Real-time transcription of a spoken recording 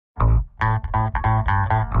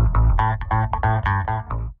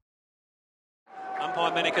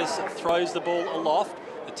Umpire Manicus throws the ball aloft.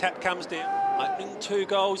 The tap comes down. Opening 2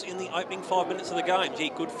 goals in the opening 5 minutes of the game.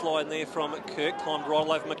 Gee, good fly in there from Kirk. Climbed right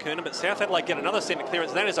all over McKernan. But South Adelaide get another centre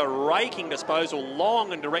clearance. That is a raking disposal,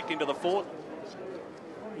 long and direct into the fort.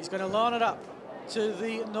 He's going to line it up to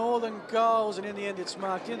the northern goals, and in the end it's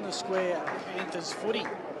marked in the square. Panthers footy.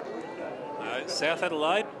 South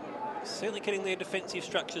Adelaide certainly getting their defensive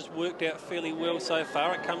structures worked out fairly well so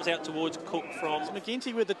far. It comes out towards Cook from...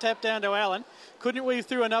 McGinty with the tap down to Allen. Couldn't weave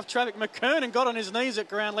through enough traffic. McKernan got on his knees at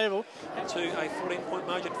ground level. To a 14-point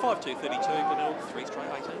margin, 5-2-32, Glenelg, 3 straight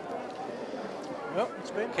 18. Well, it's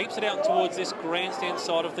been... Keeps it out towards this grandstand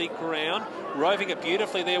side of the ground. Roving it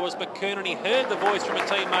beautifully there was McKernan. He heard the voice from a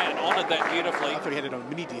teammate and honoured that beautifully. I thought he had it on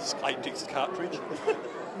mini disc. 8-disc cartridge.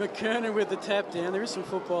 McKernan with the tap down. There is some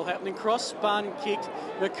football happening. Cross spun, kicked.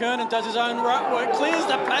 McKernan does his own right work, clears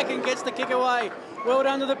the pack and gets the kick away. Well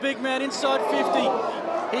done to the big man inside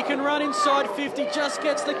 50. He can run inside 50, just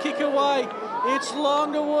gets the kick away. It's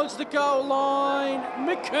long towards the goal line.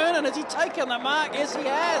 McKernan, has he taken the mark? Yes, he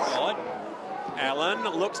has. Right. Allen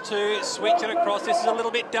looks to switch it across. This is a little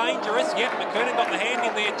bit dangerous. Yep, McKernan got the hand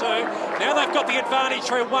in there too. Now they've got the advantage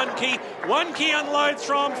through one key. One key unloads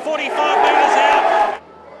from 45 metres out.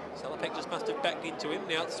 Salopek just must have backed into him.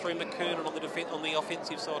 Now it's through McKernan on the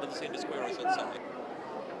offensive side of the centre square, I should say.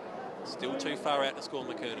 Still too far out to score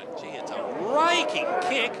McKernan. Gee, it's a raking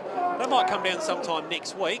kick. That might come down sometime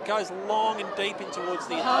next week. Goes long and deep in towards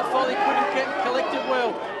the... Hard volley, couldn't get collected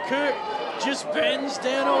well. Kirk just bends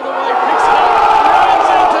down all the way, picks it up, runs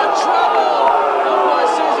into trouble. Umpire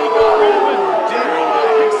says he got rid of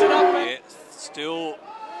it. Picks it up. Yeah, still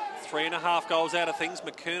 3.5 goals out of things.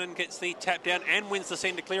 McKernan gets the tap down and wins the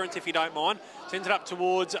centre clearance, if you don't mind. Sends it up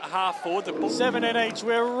towards half forward. The ball... 7 in each.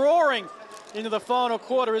 We're roaring into the final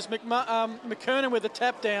quarter as McKernan with the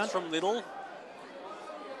tap down. From Little.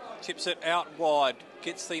 Chips it out wide.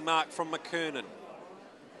 Gets the mark from McKernan.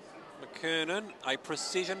 McKernan, a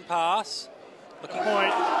precision pass. Point,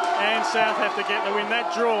 and South have to get the win.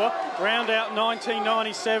 That draw, round out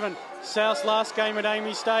 1997. South's last game at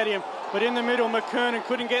Amy Stadium. But in the middle, McKernan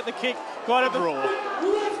couldn't get the kick. Got it draw.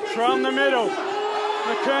 From the middle.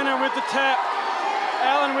 McKernan with the tap.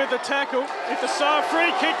 Allen with the tackle. It's a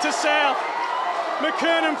free kick to South.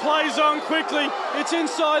 McKernan plays on quickly. It's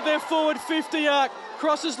inside their forward 50 arc.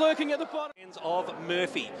 Crosses lurking at the bottom. Hands of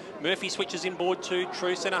Murphy. Murphy switches inboard to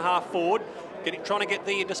true centre half forward. Trying to get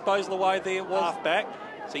the disposal away there. Half back.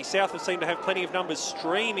 See, South have seemed to have plenty of numbers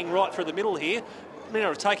streaming right through the middle here. Minute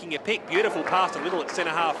of taking a pick. Beautiful pass to Little at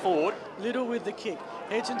centre half forward. Little with the kick.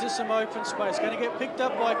 Heads into some open space. Going to get picked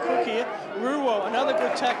up by Cook here. Ruo, another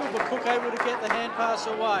good tackle, but Cook able to get the hand pass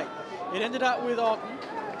away. It ended up with Otten.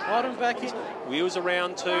 Otten back in. Wheels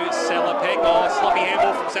around to Salopek. Oh, sloppy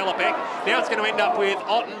handball from Salopek. Now it's going to end up with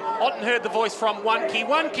Otten. Otten heard the voice from One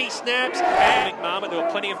Key snaps. And McMahon, there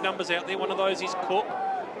were plenty of numbers out there. One of those is Cook.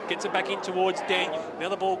 Gets it back in towards Daniel. Now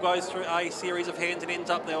the ball goes through a series of hands and ends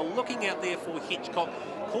up there looking out there for Hitchcock.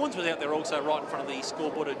 Corns was out there also right in front of the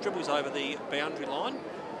scoreboard. It dribbles over the boundary line.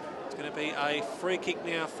 It's going to be a free kick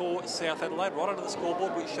now for South Adelaide, right under the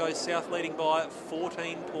scoreboard, which shows South leading by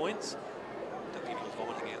 14 points. Don't think he was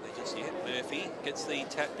vomiting out there just yet. Murphy gets the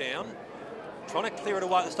tap down. Trying to clear it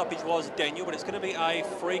away at the stoppage was Daniel, but it's going to be a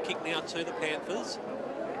free kick now to the Panthers.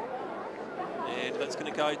 And that's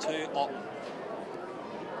going to go to Otten.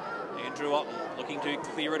 Andrew Otten looking to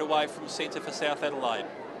clear it away from centre for South Adelaide.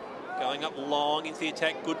 Going up long into the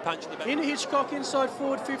attack, good punch in the back. Into Hitchcock, inside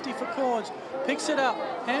forward 50 for Corns. Picks it up,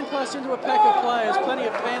 hand pass into a pack of players. Plenty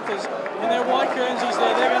of Panthers in their white guernseys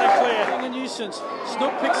there. They're going to clear. A nuisance.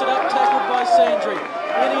 Snook picks it up, tackled by Sandry.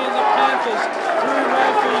 In the Panthers through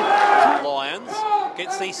Murphy. Lyons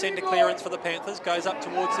gets the centre clearance for the Panthers. Goes up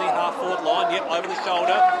towards the half forward line. Yep, over the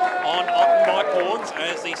shoulder on Otten by Corns.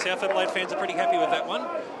 As the South Adelaide fans are pretty happy with that one.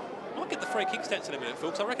 Might get the free kick stats in a minute, Phil,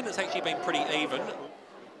 because I reckon it's actually been pretty even.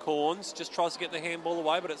 Corns just tries to get the handball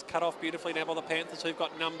away, but it's cut off beautifully now by the Panthers, who've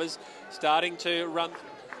got numbers starting to run.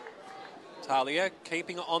 Talia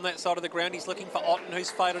keeping on that side of the ground. He's looking for Otten, who's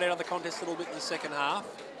faded out of the contest a little bit in the second half.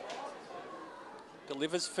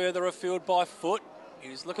 Delivers further afield by foot.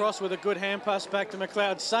 He's looking across with a good hand pass back to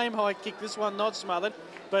McLeod. Same high kick, this one not smothered,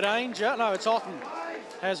 but it's Otten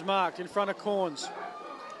has marked in front of Corns.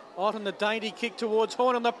 Otten, the dainty kick towards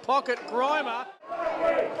Horn in the pocket. Grimer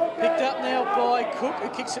picked up now by Cook, who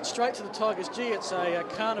kicks it straight to the Tigers. Gee, it's a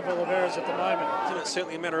carnival of errors at the moment. And it's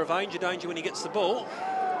certainly a matter of danger when he gets the ball.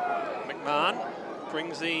 McMahon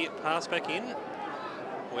brings the pass back in.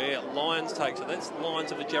 where Lyons takes it. That's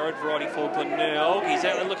Lyons of the Jarryd variety for Glenelg. He's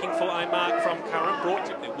out there looking for a mark from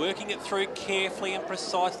Curran. They're working it through carefully and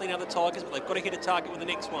precisely now, the Tigers, but they've got to hit a target with the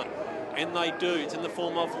next one. And they do. It's in the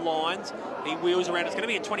form of Lyons. He wheels around. It's going to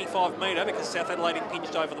be a 25 metre because South Adelaide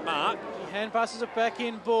impinged over the mark. He hand passes it back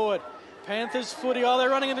in board. Panthers footy. Oh, they're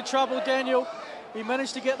running into trouble, Daniel. He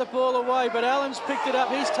managed to get the ball away, but Allen's picked it up.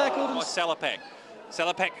 He's tackled. And Salapak.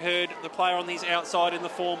 Salapak heard the player on his outside in the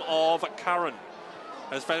form of Curran.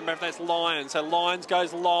 That's Lyons. So Lyons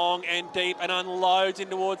goes long and deep and unloads in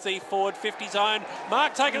towards the forward 50 zone.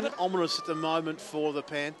 Mark taking it. Ominous at the moment for the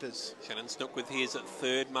Panthers. Shannon Snook with his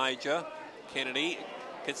third major. Kennedy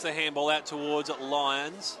gets the handball out towards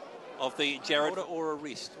Lyons of the Jarryd. Or a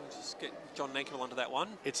wrist. We'll just get John Nankerville onto that one.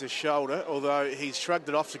 It's a shoulder, although he's shrugged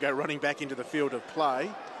it off to go running back into the field of play.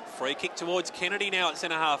 Free kick towards Kennedy now at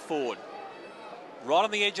centre half forward. Right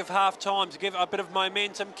on the edge of half-time to give a bit of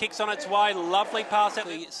momentum. Kicks on its way. Lovely pass out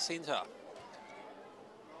the centre.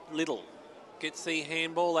 Little gets the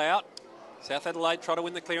handball out. South Adelaide try to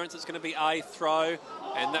win the clearance. It's going to be a throw,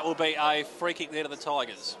 and that will be a free kick there to the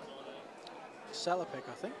Tigers. Salopek,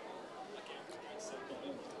 I think.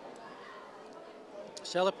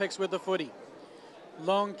 Salopek's with the footy.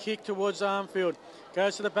 Long kick towards Armfield.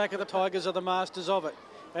 Goes to the back of the Tigers, are the masters of it.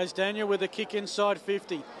 As Daniel with a kick inside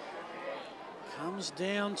 50. Comes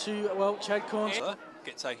down to, well, Chad Corns.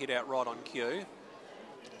 Gets a hit out right on cue.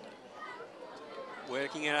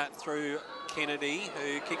 Working it out through Kennedy,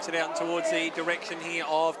 who kicks it out towards the direction here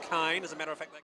of Kane. As a matter of fact,